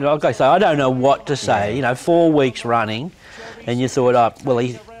 like I say, I don't know what to say. You know, 4 weeks running, and you thought, well,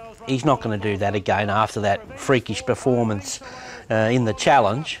 he's not going to do that again after that freakish performance in the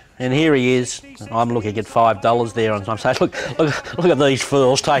challenge. And here he is. I'm looking at $5 there, and I'm saying, look at these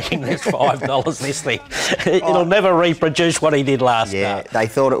fools taking this $5. This thing, it'll never reproduce what he did last start. Yeah, they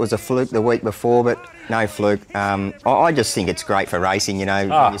thought it was a fluke the week before, but no fluke. I just think it's great for racing. You know,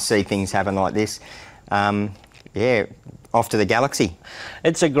 when you see things happen like this. Yeah, off to the Galaxy.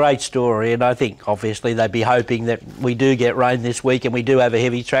 It's a great story, and I think obviously they'd be hoping that we do get rain this week and we do have a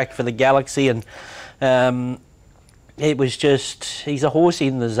heavy track for the Galaxy. And it was just, he's a horse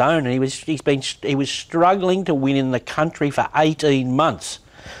in the zone, and he was struggling to win in the country for 18 months.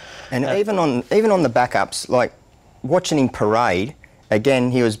 And even on the backups, like watching him parade.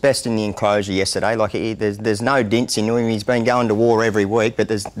 Again, he was best in the enclosure yesterday. Like there's no dints in him. He's been going to war every week, but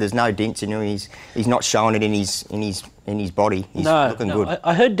there's no dints in him. He's not showing it in his body. He's looking good.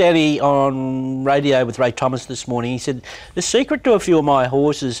 I heard Danny on radio with Ray Thomas this morning. He said the secret to a few of my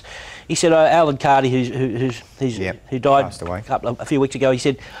horses. He said Alan Carty, who died a few weeks ago. He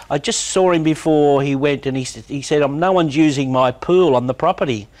said I just saw him before he went, and he said no one's using my pool on the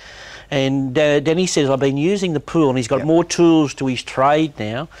property. And Denny says, I've been using the pool, and he's got more tools to his trade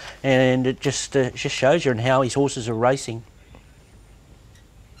now, and it just shows you how his horses are racing.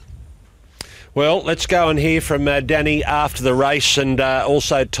 Well, let's go and hear from Danny after the race, and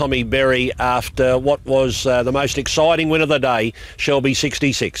also Tommy Berry after what was the most exciting win of the day, Shelby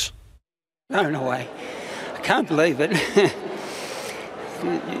 66. No way. I can't believe it.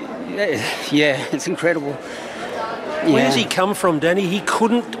 Yeah, it's incredible. Where does he come from, Danny? He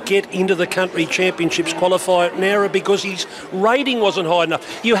couldn't get into the Country Championships qualifier at Nowra because his rating wasn't high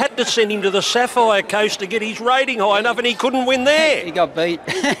enough. You had to send him to the Sapphire Coast to get his rating high enough, and he couldn't win there. He got beat.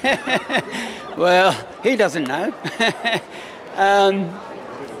 Well, he doesn't know.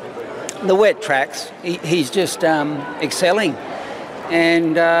 The wet tracks, he's just excelling,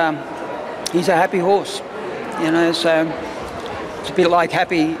 and he's a happy horse, you know, so it's a bit like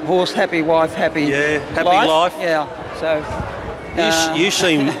happy horse, happy wife, happy life. Yeah. So you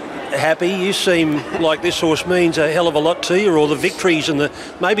seem happy. You seem like this horse means a hell of a lot to you, or the victories and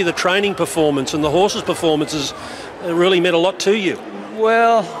maybe the training performance and the horse's performances really meant a lot to you.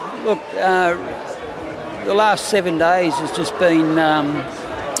 Well, look, the last 7 days has just been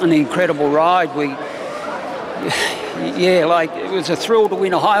an incredible ride. It was a thrill to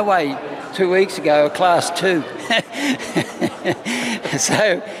win a highway 2 weeks ago, a Class 2.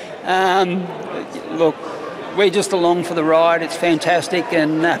 So, look, we're just along for the ride. It's fantastic,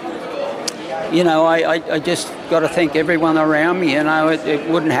 and you know, I just got to thank everyone around me. You know, it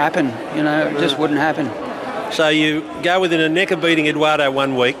wouldn't happen. You know, it just wouldn't happen. So you go within a neck of beating Eduardo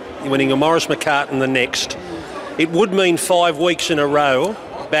 1 week, you're winning a Maurice McCartan the next. It would mean 5 weeks in a row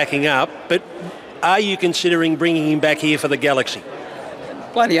backing up, but are you considering bringing him back here for the Galaxy?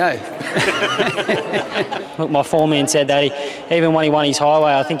 Bloody oath. Look, my foreman said that even when he won his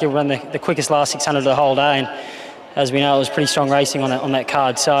highway, I think he ran the quickest last 600 of the whole day, and as we know, it was pretty strong racing on that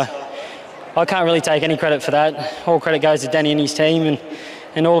card. So I can't really take any credit for that. All credit goes to Danny and his team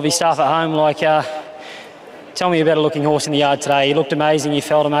and all of his staff at home. Like, tell me about a looking horse in the yard today. He looked amazing, he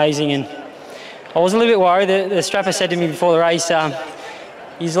felt amazing, and I was a little bit worried. The strapper said to me before the race,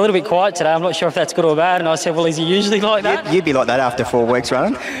 he's a little bit quiet today. I'm not sure if that's good or bad. And I said, well, is he usually like that? You'd be like that after 4 weeks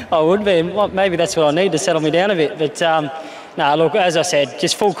running. I would be. Maybe that's what I need to settle me down a bit. But, no, look, as I said,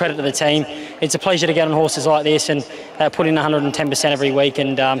 just full credit to the team. It's a pleasure to get on horses like this and put in 110% every week.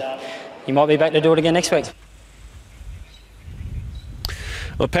 And you might be back to do it again next week.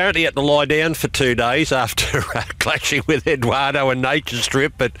 Well, apparently he had to lie down for 2 days after clashing with Eduardo and Nature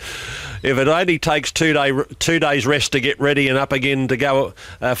Strip, but if it only takes 2 days rest to get ready and up again to go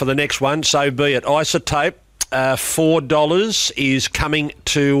for the next one, so be it. Isotope, $4 is coming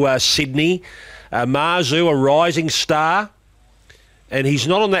to Sydney. Marzu, a rising star, and he's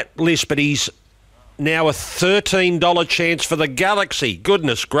not on that list, but he's now a $13 chance for the Galaxy.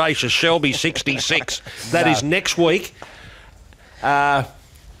 Goodness gracious, Shelby 66. That is next week.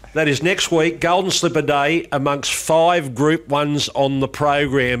 That is next week, Golden Slipper Day, amongst 5 Group 1s on the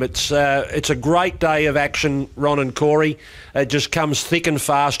program. It's a great day of action, Ron and Corey. It just comes thick and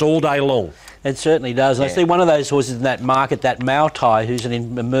fast all day long. It certainly does. Yeah. I see one of those horses in that market, that Mautai, who's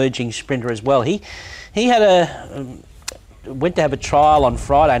an emerging sprinter as well. He had went to have a trial on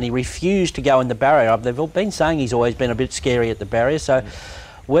Friday, and he refused to go in the barrier. They've been saying he's always been a bit scary at the barrier, so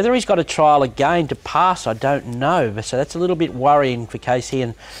whether he's got a trial again to pass, I don't know. So that's a little bit worrying for Casey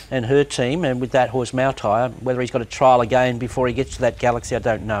and her team, and with that horse Mautai, whether he's got a trial again before he gets to that Galaxy, I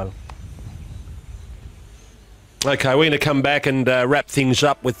don't know. Okay, we're going to come back and wrap things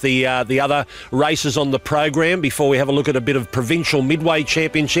up with the other races on the program before we have a look at a bit of provincial midway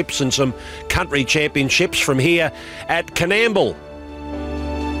championships and some country championships from here at Coonamble.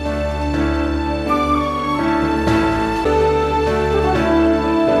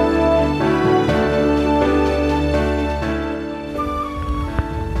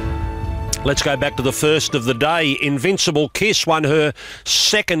 Let's go back to the first of the day. Invincible Kiss won her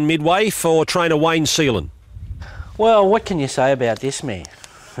second midway for trainer Wayne Seelan. Well, what can you say about this mare?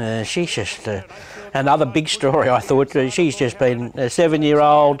 She's just another big story, I thought. She's just been a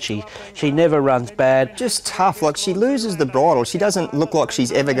 7-year-old. She never runs bad. Just tough. Like, she loses the bridle. She doesn't look like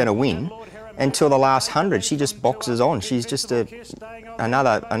she's ever going to win until the last 100. She just boxes on. She's just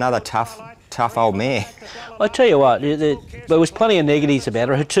another tough old mare. I tell you what, there was plenty of negatives about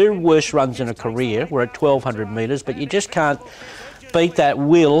her. Her two worst runs in her career were at 1,200 metres, but you just can't beat that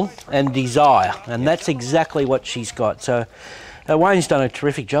will and desire, and that's exactly what she's got. So Wayne's done a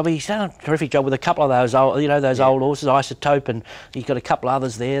terrific job. He's done a terrific job with a couple of those old, old horses, Isotope, and he's got a couple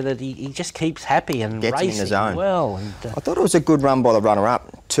others there that he just keeps happy and gets racing in the zone. Well. And, I thought it was a good run by the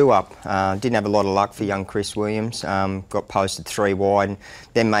runner-up, 2 up. Didn't have a lot of luck for young Chris Williams. Got posted 3 wide, and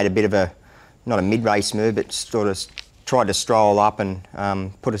then made a bit of not a mid-race move, but sort of tried to stroll up and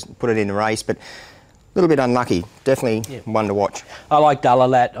put it in the race, but a little bit unlucky. Definitely one to watch. I like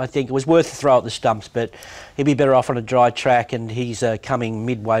Dullalat. I think it was worth a throw at the stumps, but he'd be better off on a dry track, and he's a coming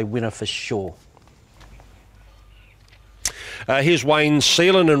midway winner for sure. Here's Wayne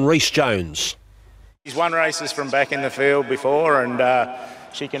Seelan and Rhys Jones. He's won races from back in the field before, and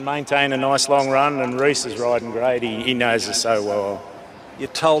she can maintain a nice long run, and Rhys is riding great. He knows her so well. You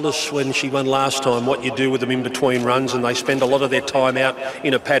told us when she won last time what you do with them in between runs, and they spend a lot of their time out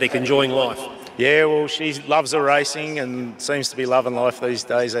in a paddock enjoying life. Yeah, well, she loves her racing and seems to be loving life these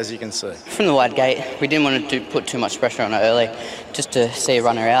days, as you can see. From the wide gate, we didn't want to put too much pressure on her early, just to see her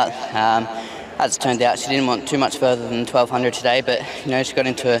run her out. As it turned out, she didn't want too much further than 1,200 today, but she got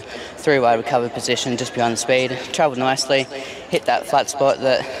into a 3-wide recovered position just behind the speed, travelled nicely, hit that flat spot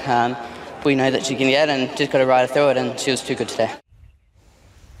that we know that she can get, and just got to ride her through it, and she was too good today.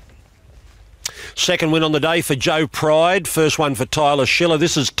 Second win on the day for Joe Pride. First one for Tyler Schiller.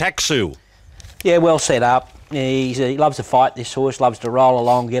 This is Taxu. Yeah, well set up. He loves to fight, this horse, loves to roll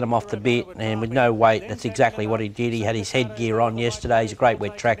along, get him off the bit, and with no weight, that's exactly what he did. He had his headgear on yesterday. He's a great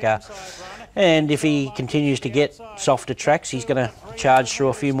wet tracker. And if he continues to get softer tracks, he's going to charge through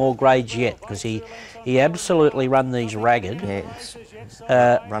a few more grades yet, because he absolutely run these ragged.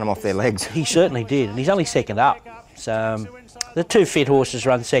 Run them off their legs. He certainly did, and he's only second up. So the 2 fit horses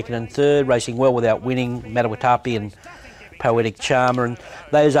run second and third, racing well without winning, Matawatapi and Poetic Charmer, and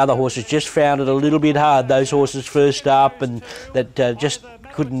those other horses just found it a little bit hard. Those horses first up, and that just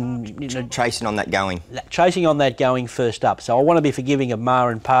couldn't, chasing on that going. Chasing on that going first up. So I want to be forgiving of Ma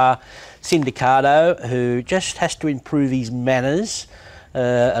and Pa. Sindicato, who just has to improve his manners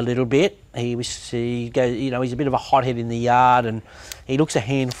a little bit. He's a bit of a hothead in the yard, and he looks a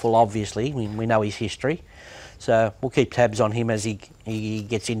handful, obviously. We know his history. So we'll keep tabs on him as he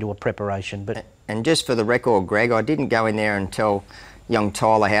gets into a preparation. And just for the record, Greg, I didn't go in there and tell young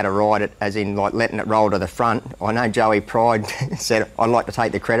Tyler how to ride it, as in like letting it roll to the front. I know Joey Pride said I'd like to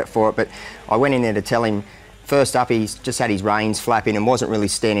take the credit for it, but I went in there to tell him, first up, he's just had his reins flapping and wasn't really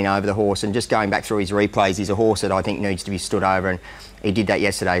standing over the horse, and just going back through his replays, he's a horse that I think needs to be stood over, and he did that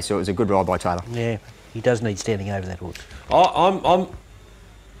yesterday, so it was a good ride by Taylor. Yeah, he does need standing over that horse.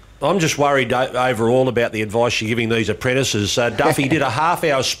 I'm just worried overall about the advice you're giving these apprentices. Duffy did a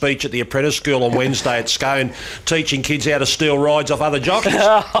half-hour speech at the apprentice school on Wednesday at Scone, teaching kids how to steal rides off other jockeys.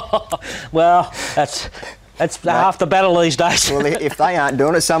 Well, that's half the battle these days. Well, if they aren't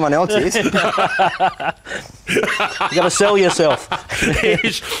doing it, someone else is. You've got to sell yourself.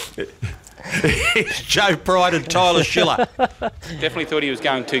 Here's Joe Pride and Tyler Schiller. Definitely thought he was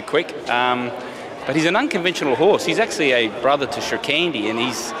going too quick, but he's an unconventional horse. He's actually a brother to Shirkandi, and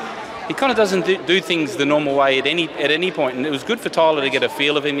he kind of doesn't do things the normal way at any point. And it was good for Tyler to get a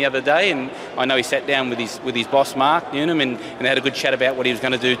feel of him the other day. And I know he sat down with his boss Mark Newnham and had a good chat about what he was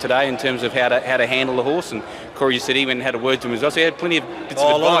going to do today in terms of how to handle the horse. And Corey just said he went and had a word to him as well. So he had plenty of bits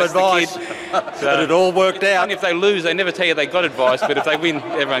of advice. But it all worked out. And if they lose, they never tell you they got advice. But if they win,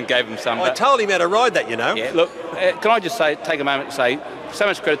 everyone gave them some. I told him how to ride that, you know. Yeah. Look, can I just take a moment to say, so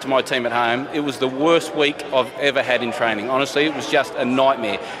much credit to my team at home. It was the worst week I've ever had in training. Honestly, it was just a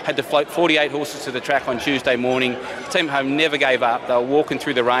nightmare. Had to float 48 horses to the track on Tuesday morning. The team at home never gave up. They were walking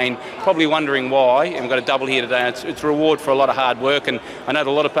through the rain, probably wondering why. And we've got a double here today. It's a reward for a lot of hard work. And I know that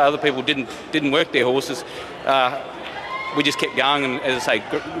a lot of other people didn't work their horses. we just kept going, and as I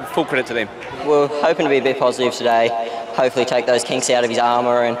say, full credit to them. We're hoping to be a bit positive today, hopefully take those kinks out of his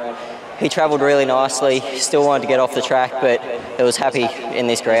armour, and he travelled really nicely, still wanted to get off the track, but he was happy in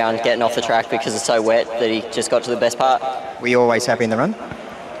this ground getting off the track because it's so wet that he just got to the best part. Were you always happy in the run?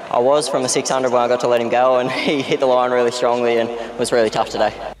 I was from the 600 when I got to let him go, and he hit the line really strongly and was really tough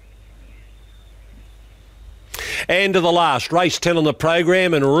today. And to the last, race 10 on the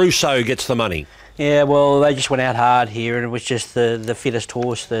program, and Russo gets the money. Yeah, well, they just went out hard here, and it was just the fittest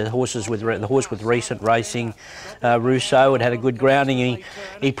horse, the horse with recent racing. Russo had a good grounding.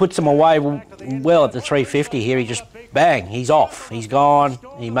 He puts them away well at the 350 here. He just, bang, he's off. He's gone.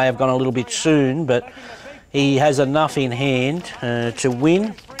 He may have gone a little bit soon, but he has enough in hand to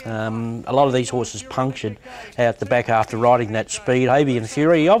win. A lot of these horses punctured out the back after riding that speed. Avian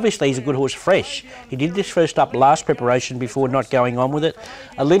Fury, obviously he's a good horse fresh. He did this first up last preparation before not going on with it.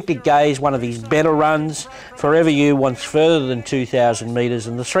 Olympic Gaze, one of his better runs. Forever You wants further than 2,000 metres,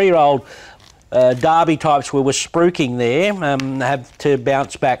 and the 3-year-old Derby types were spruiking there, have to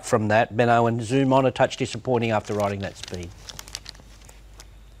bounce back from that. Benno, and Zoom On a touch disappointing after riding that speed.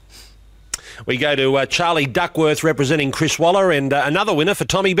 We go to Charlie Duckworth representing Chris Waller, and another winner for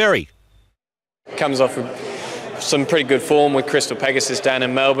Tommy Berry. Comes off some pretty good form with Crystal Pegasus down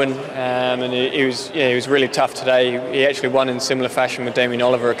in Melbourne, and he was really tough today. He actually won in similar fashion with Damien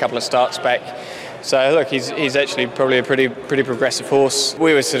Oliver a couple of starts back. So look, he's actually probably a pretty progressive horse.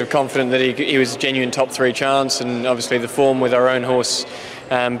 We were sort of confident that he was a genuine top 3 chance, and obviously the form with our own horse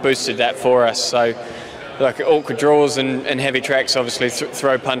boosted that for us. So like awkward draws and heavy tracks obviously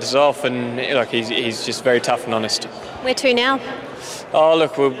throw punters off, and look, he's just very tough and honest. Where to now? Oh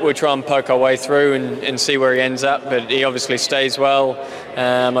look, we'll try and poke our way through and see where he ends up, but he obviously stays well.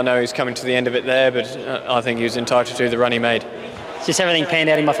 I know he's coming to the end of it there, but I think he was entitled to the run he made. Just everything panned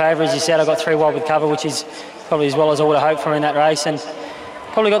out in my favour. As you said, I got 3 wide with cover, which is probably as well as I would have hoped for in that race, and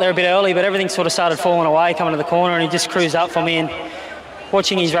probably got there a bit early, but everything sort of started falling away coming to the corner, and he just cruised up for me. And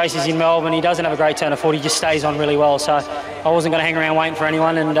watching his races in Melbourne, he doesn't have a great turn of foot. He just stays on really well, so I wasn't going to hang around waiting for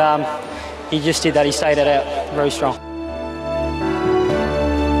anyone, and he just did that. He stayed it out very strong.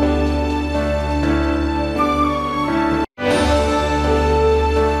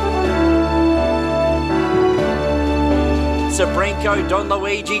 Sabrenko, Don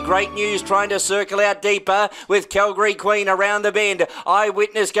Luigi, great news, trying to circle out deeper with Calgary Queen around the bend.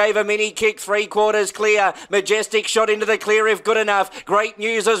 Eyewitness gave a mini kick, 3/4 clear. Majestic shot into the clear if good enough. Great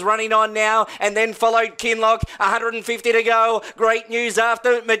News is running on now, and then followed Kinloch, 150 to go. Great News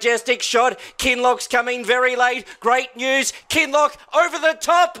after Majestic shot. Kinloch's coming very late. Great News, Kinloch over the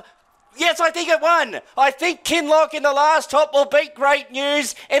top. Yes, I think it won. I think Kinloch in the last top will beat Great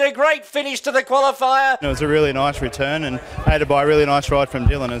News in a great finish to the qualifier. It was a really nice return, and aided by a really nice ride from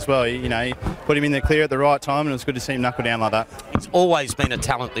Dylan as well. He put him in the clear at the right time, and it was good to see him knuckle down like that. He's always been a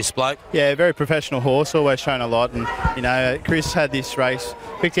talent, this bloke. Yeah, very professional horse, always shown a lot. And, Chris had this race,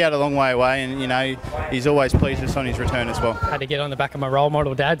 picked out a long way away, and, he's always pleased us on his return as well. I had to get on the back of my role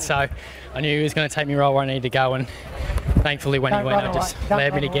model dad, so I knew he was going to take me right where I needed to go, and thankfully when he went, I just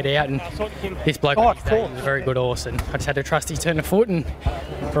allowed me to get out, and this bloke was a very good horse, and I just had to trust his turn of foot, and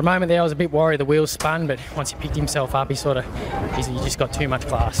for a moment there I was a bit worried the wheels spun, but once he picked himself up, he just got too much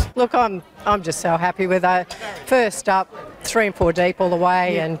class. Look, I'm just so happy with that. First up, 3 and 4 deep all the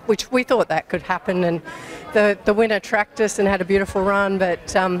way, and which we thought that could happen, and the winner tracked us and had a beautiful run, but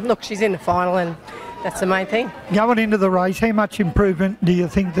look, she's in the final, and that's the main thing. Going into the race, how much improvement do you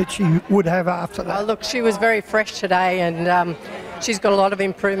think that she would have after that? Look, she was very fresh today, and she's got a lot of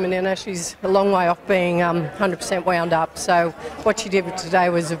improvement in her. She's a long way off being 100% wound up, so what she did today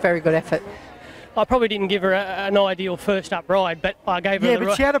was a very good effort. I probably didn't give her an ideal first up ride, but I gave her the ride. Yeah,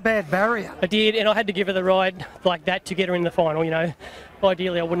 but she had a bad barrier. I did, and I had to give her the ride like that to get her in the final,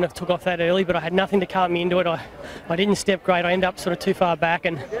 Ideally, I wouldn't have took off that early, but I had nothing to calm me into it. I didn't step great. I ended up sort of too far back,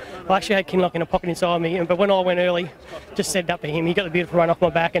 and I actually had Kinloch in a pocket inside me. But when I went early, just set it up for him. He got the beautiful run off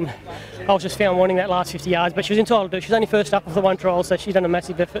my back, and I was just found wanting that last 50 yards. But she was entitled to do. She's only first up of the one trial, so she's done a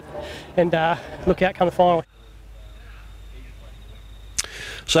massive effort. And look out come the final.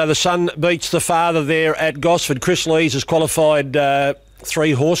 So the son beats the father there at Gosford. Chris Lees has qualified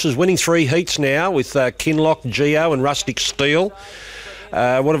 3 horses, winning 3 heats now with Kinloch, Geo and Rustic Steel.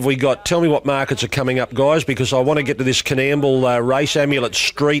 What have we got? Tell me what markets are coming up, guys, because I want to get to this Canamble race. Amulet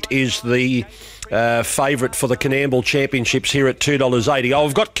Street is the favourite for the Canamble Championships here at $2.80. Oh,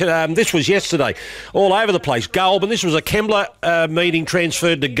 I've got, this was yesterday, all over the place. Goulburn, this was a Kembla meeting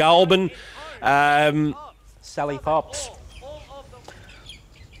transferred to Goulburn. Sally Pops.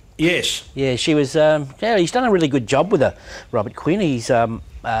 Yes. Yeah, she was. He's done a really good job with her, Robert Quinn. He's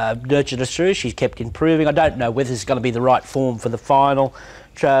nurtured us through. She's kept improving. I don't know whether it's going to be the right form for the final.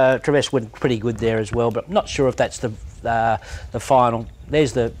 Traverse went pretty good there as well, but I'm not sure if that's the final.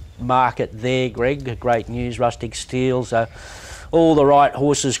 There's the market there, Greg. Great news, Rustic Steels. All the right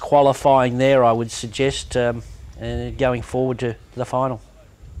horses qualifying there, I would suggest, going forward to the final.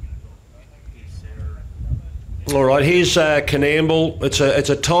 All right, here's Coonamble. It's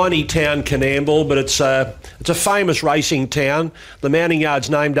a tiny town, Coonamble, but it's a famous racing town. The mounting yard's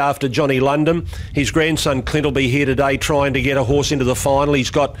named after Johnny London. His grandson Clint will be here today trying to get a horse into the final.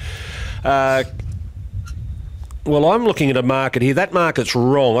 He's got... well, I'm looking at a market here. That market's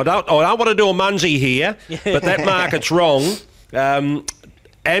wrong. I don't want to do a Munsey here, but that market's wrong.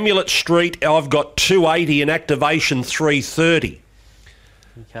 Amulet Street, I've got 280 and Activation 330.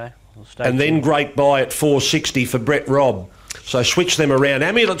 Okay. And then Great Buy at 460 for Brett Robb. So switch them around.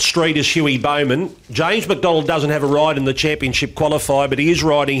 Amulet Street is Huey Bowman. James McDonald doesn't have a ride in the championship qualifier, but he is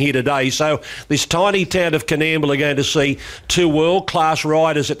riding here today. So this tiny town of Coonamble are going to see two world-class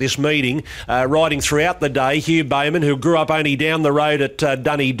riders at this meeting, riding throughout the day. Hugh Bowman, who grew up only down the road at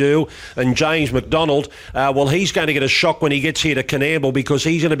Dunedoo, and James McDonald. Well, he's going to get a shock when he gets here to Coonamble because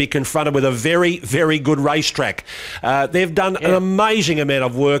he's going to be confronted with a very, very good racetrack. They've done an amazing amount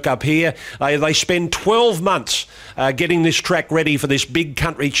of work up here. They spend 12 months getting this track ready for this big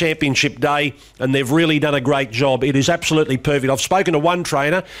country championship day, and they've really done a great job. It is absolutely perfect. I've spoken to one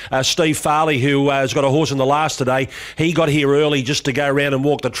trainer, Steve Farley, who has got a horse in the last today. He got here early just to go around and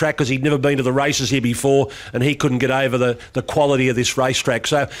walk the track because he'd never been to the races here before, and he couldn't get over the quality of this racetrack.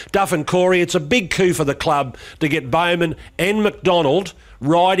 So Duff and Corey, it's a big coup for the club to get Bowman and McDonald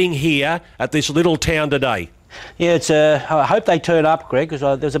riding here at this little town today. Yeah, I hope they turn up, Greg, because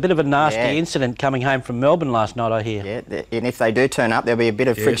there was a bit of a nasty incident coming home from Melbourne last night, I hear. Yeah, and if they do turn up, there'll be a bit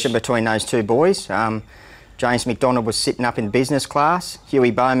of friction between those two boys. James McDonald was sitting up in business class,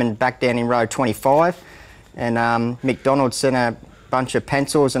 Huey Bowman back down in row 25, and McDonald sent a bunch of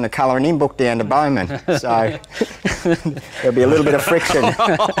pencils and a colouring in book down to Bowman. So there'll be a little bit of friction.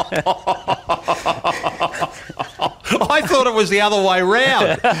 I thought it was the other way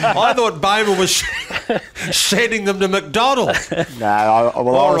round. I thought Bowman was sending them to McDonald. No,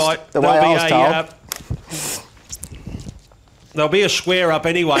 all right. The way I was told. There'll be a square up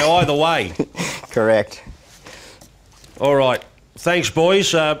anyway, either way. Correct. All right. Thanks,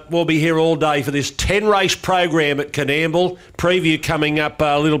 boys. We'll be here all day for this 10-race program at Coonamble. Preview coming up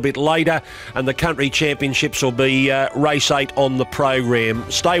a little bit later, and the Country Championships will be race 8 on the program.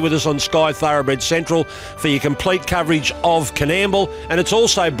 Stay with us on Sky Thoroughbred Central for your complete coverage of Coonamble, and it's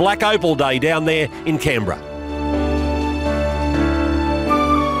also Black Opal Day down there in Canberra.